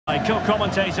My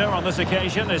co-commentator on this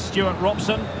occasion is Stuart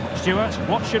Robson. Stuart,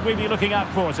 what should we be looking out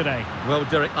for today? Well,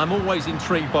 Derek, I'm always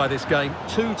intrigued by this game.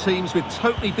 Two teams with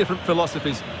totally different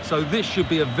philosophies, so this should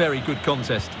be a very good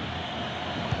contest.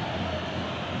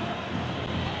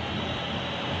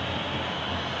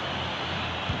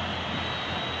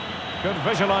 Good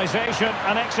visualisation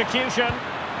and execution.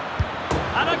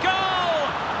 And a goal!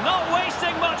 Not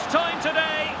wasting much time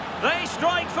today. They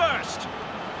strike first.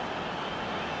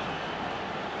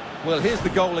 Well, here's the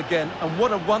goal again, and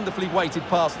what a wonderfully weighted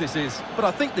pass this is. But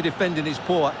I think the defending is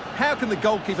poor. How can the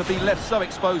goalkeeper be left so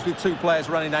exposed with two players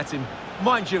running at him?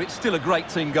 Mind you, it's still a great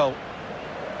team goal.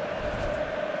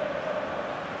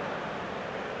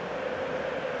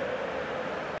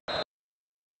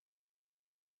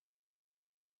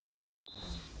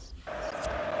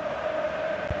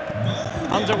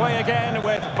 Underway again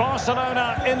with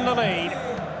Barcelona in the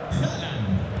lead.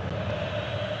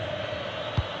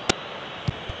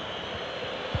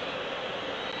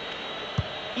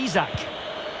 Isaac.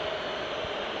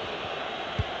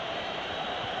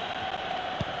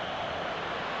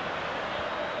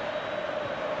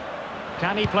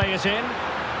 Can he play it in?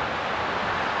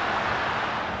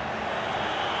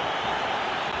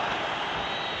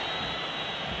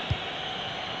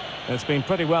 It's been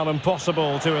pretty well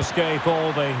impossible to escape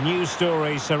all the news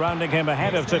stories surrounding him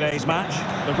ahead of today's match.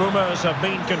 The rumours have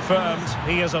been confirmed.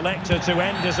 He has elected to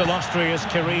end his illustrious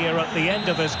career at the end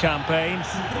of this campaign.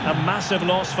 A massive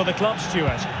loss for the club,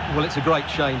 Stuart. Well, it's a great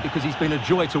shame because he's been a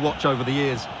joy to watch over the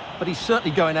years. But he's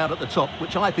certainly going out at the top,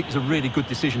 which I think is a really good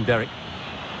decision, Derek.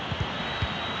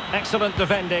 Excellent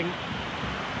defending.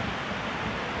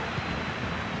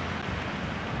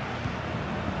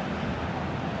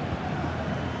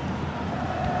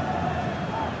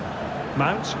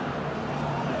 Mount.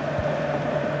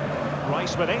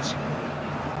 Rice with it.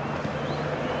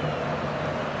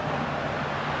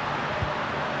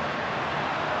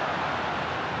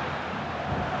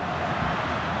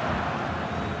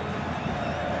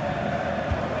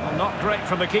 Well, not great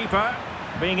from the keeper.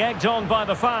 Being egged on by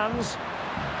the fans.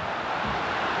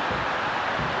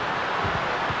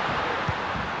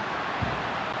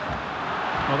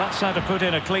 Well, that's how to put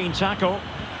in a clean tackle.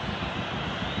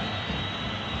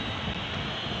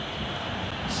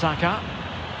 Saka.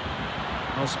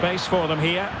 No space for them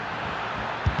here.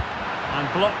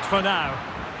 And blocked for now.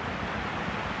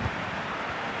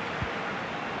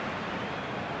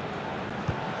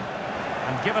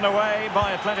 And given away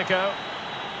by Atletico.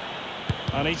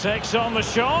 And he takes on the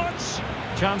shots.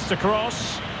 Chance to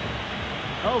cross.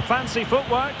 Oh, fancy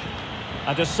footwork.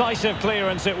 A decisive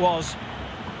clearance it was.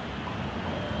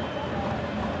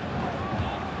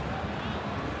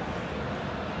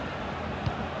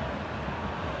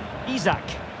 Isaac.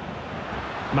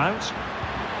 Mount.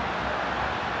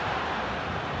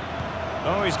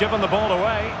 Oh, he's given the ball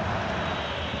away.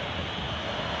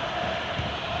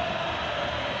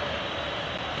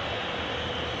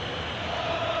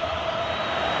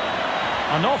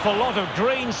 An awful lot of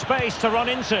green space to run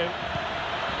into.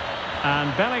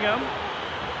 And Bellingham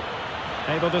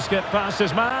able to skip past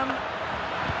his man.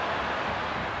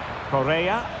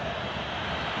 Correa.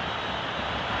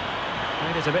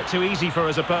 Made it a bit too easy for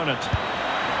his opponent.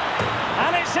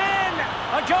 And it's in!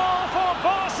 A goal for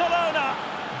Barcelona!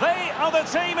 They are the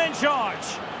team in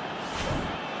charge.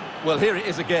 Well, here it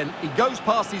is again. He goes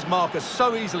past his marker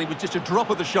so easily with just a drop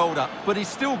of the shoulder, but he's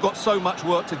still got so much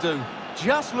work to do.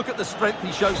 Just look at the strength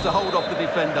he shows to hold off the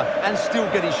defender and still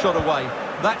get his shot away.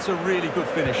 That's a really good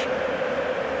finish.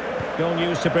 Goal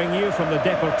news to bring you from the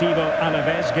Deportivo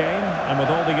Alaves game. And with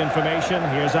all the information,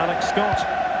 here's Alex Scott.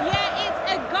 Yeah,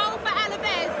 it's a goal for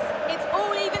Alaves. It's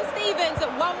all even Stevens at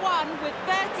 1-1 with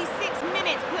 36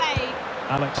 minutes played.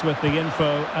 Alex with the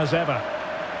info as ever.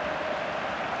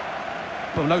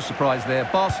 Well, no surprise there.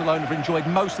 Barcelona have enjoyed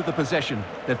most of the possession.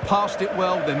 They've passed it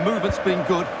well, their movement's been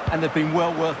good, and they've been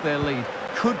well worth their lead.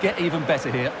 Could get even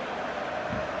better here.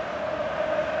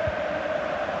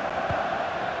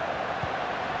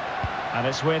 And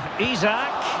it's with Isaac.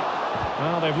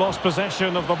 Well, they've lost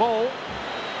possession of the ball.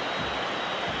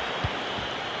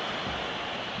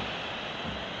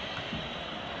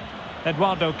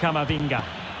 Eduardo Camavinga.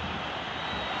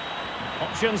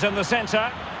 Options in the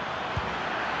centre.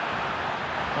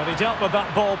 But he dealt with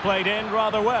that ball played in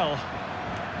rather well.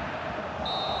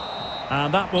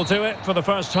 And that will do it for the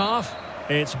first half.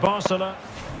 It's Barcelona.